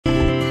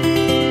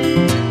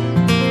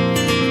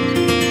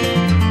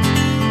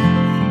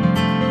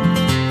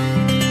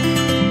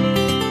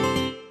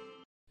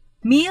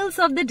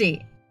of the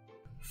day.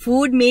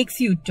 Food makes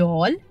you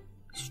tall,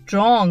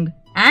 strong,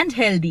 and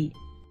healthy.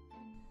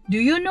 Do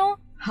you know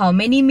how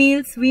many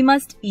meals we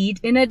must eat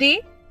in a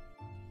day?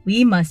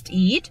 We must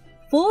eat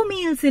 4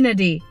 meals in a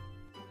day.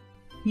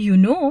 You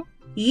know,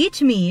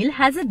 each meal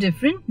has a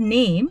different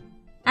name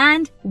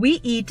and we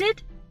eat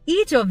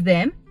each of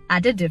them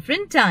at a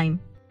different time.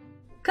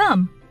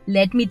 Come,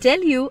 let me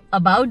tell you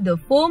about the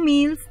 4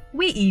 meals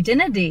we eat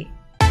in a day.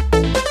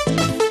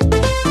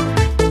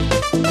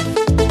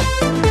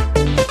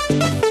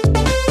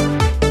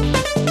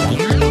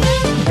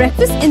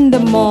 Breakfast in the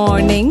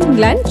morning,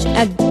 lunch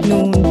at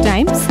noon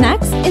time,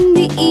 snacks in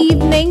the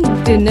evening,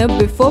 dinner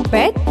before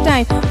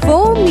bedtime.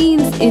 4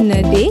 meals in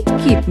a day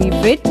keep me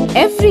fit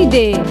every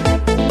day.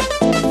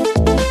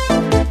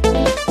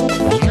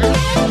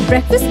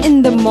 Breakfast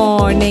in the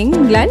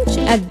morning, lunch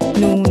at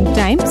noon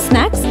time,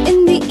 snacks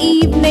in the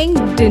evening,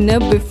 dinner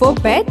before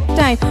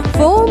bedtime.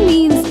 4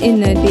 meals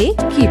in a day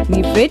keep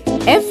me fit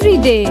every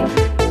day.